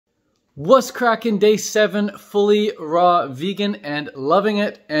What's cracking? Day 7, fully raw vegan and loving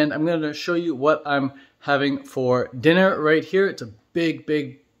it. And I'm going to show you what I'm having for dinner right here. It's a big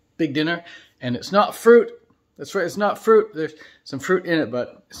dinner. And it's not fruit. That's right, it's not fruit. There's some fruit in it,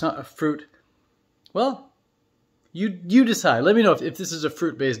 but it's not a fruit. Well, you decide. Let me know if this is a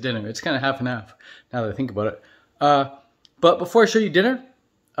fruit-based dinner. It's kind of half and half now that I think about it. But before I show you dinner,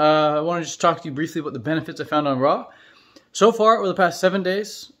 I want to just talk to you briefly about the benefits I found on raw. So far, over the past 7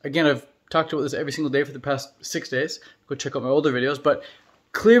 days, again, I've talked about this every single day for the past 6 days. Go check out my older videos, but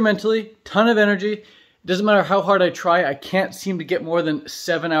clear mentally, ton of energy. It doesn't matter how hard I try, I can't seem to get more than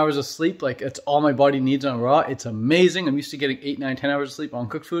 7 hours of sleep. Like, it's all my body needs on raw. It's amazing. I'm used to getting 8, 9, 10 hours of sleep on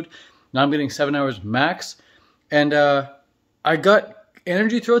cooked food. Now I'm getting 7 hours max. And I got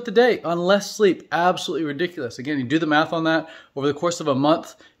energy throughout the day on less sleep. Absolutely ridiculous. Again, you do the math on that over the course of a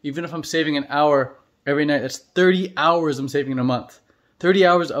month. Even if I'm saving an hour every night, that's 30 hours I'm saving in a month. 30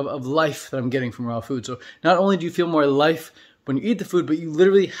 hours of life that I'm getting from raw food. So not only do you feel more life when you eat the food, but you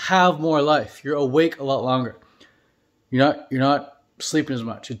literally have more life. You're awake a lot longer. You're not sleeping as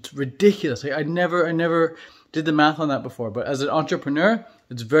much. It's ridiculous. I never did the math on that before, but as an entrepreneur,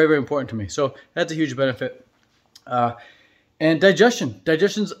 it's very important to me. So that's a huge benefit. And digestion.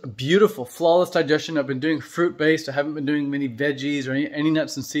 Digestion's beautiful, flawless digestion. I've been doing fruit-based. I haven't been doing many veggies or any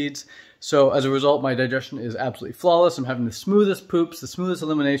nuts and seeds. So as a result, my digestion is absolutely flawless. I'm having the smoothest poops, the smoothest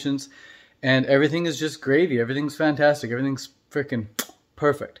eliminations, and everything is just gravy. Everything's fantastic. Everything's freaking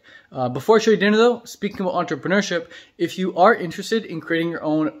perfect. Before I show you dinner though, speaking about entrepreneurship, if you are interested in creating your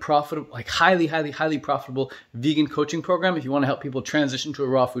own profitable, like highly profitable vegan coaching program, if you want to help people transition to a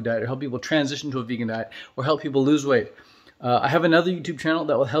raw food diet or help people transition to a vegan diet or help people lose weight, I have another YouTube channel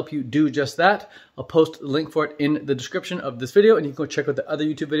that will help you do just that. I'll post the link for it in the description of this video, and you can go check out the other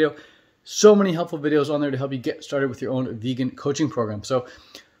YouTube video. So many helpful videos on there to help you get started with your own vegan coaching program. So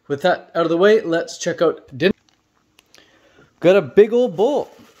with that out of the way, let's check out dinner. Got a big old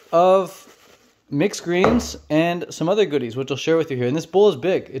bowl of mixed greens and some other goodies, which I'll share with you here. And this bowl is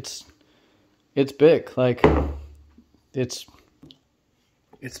big. It's big. Like, it's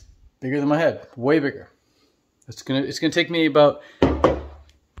bigger than my head. Way bigger. It's gonna take me about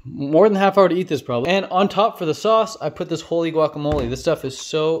more than a half hour to eat this probably. And on top for the sauce, I put this holy guacamole. This stuff is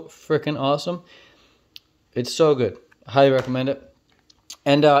so freaking awesome. It's so good. I highly recommend it.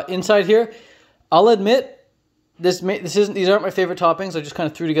 And inside here, I'll admit, these aren't my favorite toppings. I just kind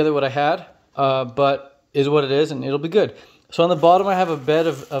of threw together what I had, but is what it is, and it'll be good. So on the bottom, I have a bed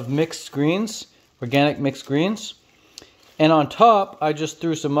of mixed greens, organic mixed greens. And on top, I just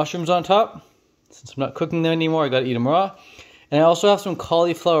threw some mushrooms on top. Since I'm not cooking them anymore, I gotta eat them raw. And I also have some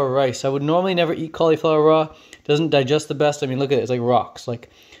cauliflower rice. I would normally never eat cauliflower raw. It doesn't digest the best. I mean, look at it. It's like rocks. Like,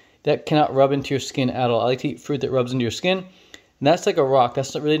 that cannot rub into your skin at all. I like to eat fruit that rubs into your skin. And that's like a rock.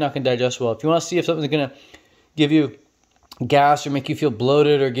 That's really not going to digest well. If you want to see if something's going to give you gas or make you feel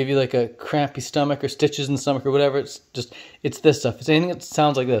bloated or give you like a crampy stomach or stitches in the stomach or whatever, it's this stuff. It's anything that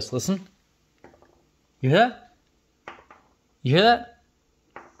sounds like this. Listen. You hear that? You hear that?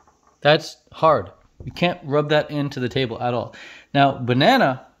 That's hard. You can't rub that into the table at all. Now,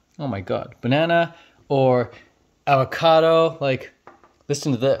 banana, oh my God, banana or avocado, like,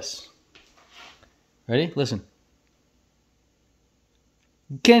 listen to this. Ready? Listen.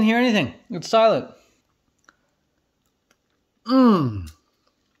 You can't hear anything. It's silent.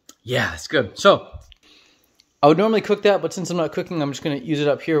 Yeah, it's good. So, I would normally cook that, but since I'm not cooking, I'm just going to use it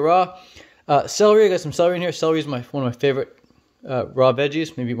up here raw. Celery, I got some celery in here. Celery is one of my favorite raw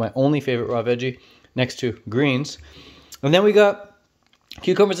veggies, maybe my only favorite raw veggie, next to greens. And then we got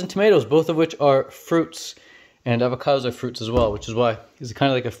cucumbers and tomatoes, both of which are fruits, and avocados are fruits as well, which is why it's kind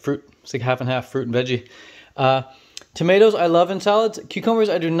of like a fruit. It's like half and half fruit and veggie. Tomatoes I love in salads. Cucumbers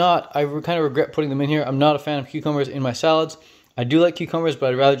I do not. I kind of regret putting them in here. I'm not a fan of cucumbers in my salads. I do like cucumbers,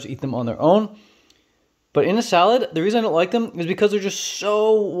 but I'd rather just eat them on their own. But in a salad, the reason I don't like them is because they're just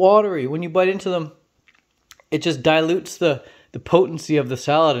so watery. When you bite into them, it just dilutes the potency of the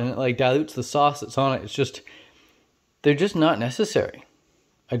salad, and it like dilutes the sauce that's on it. It's just, they're just not necessary.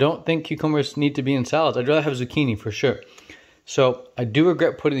 I don't think cucumbers need to be in salads. I'd rather have zucchini for sure. So I do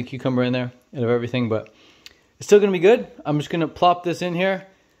regret putting the cucumber in there out of everything, but it's still gonna be good. I'm just gonna plop this in here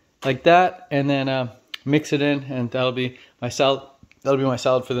like that, and then mix it in, and that'll be my salad. That'll be my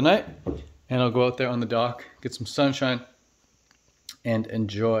salad for the night. And I'll go out there on the dock, get some sunshine, and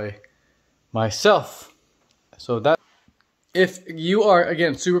enjoy myself. So that. If you are,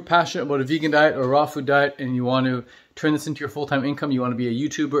 again, super passionate about a vegan diet or a raw food diet and you want to turn this into your full-time income, you want to be a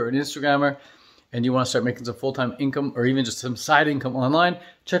YouTuber or an Instagrammer, and you want to start making some full-time income or even just some side income online,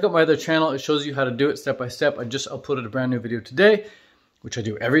 check out my other channel. It shows you how to do it step by step. I just uploaded a brand new video today, which I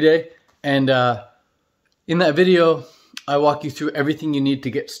do every day. And in that video, I walk you through everything you need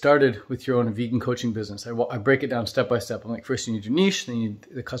to get started with your own vegan coaching business. I break it down step by step. I'm like, first you need your niche, then you need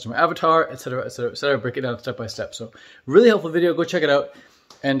the customer avatar, etc., etc., etc. I break it down step by step. So really helpful video. Go check it out.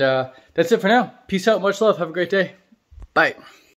 And that's it for now. Peace out. Much love. Have a great day. Bye.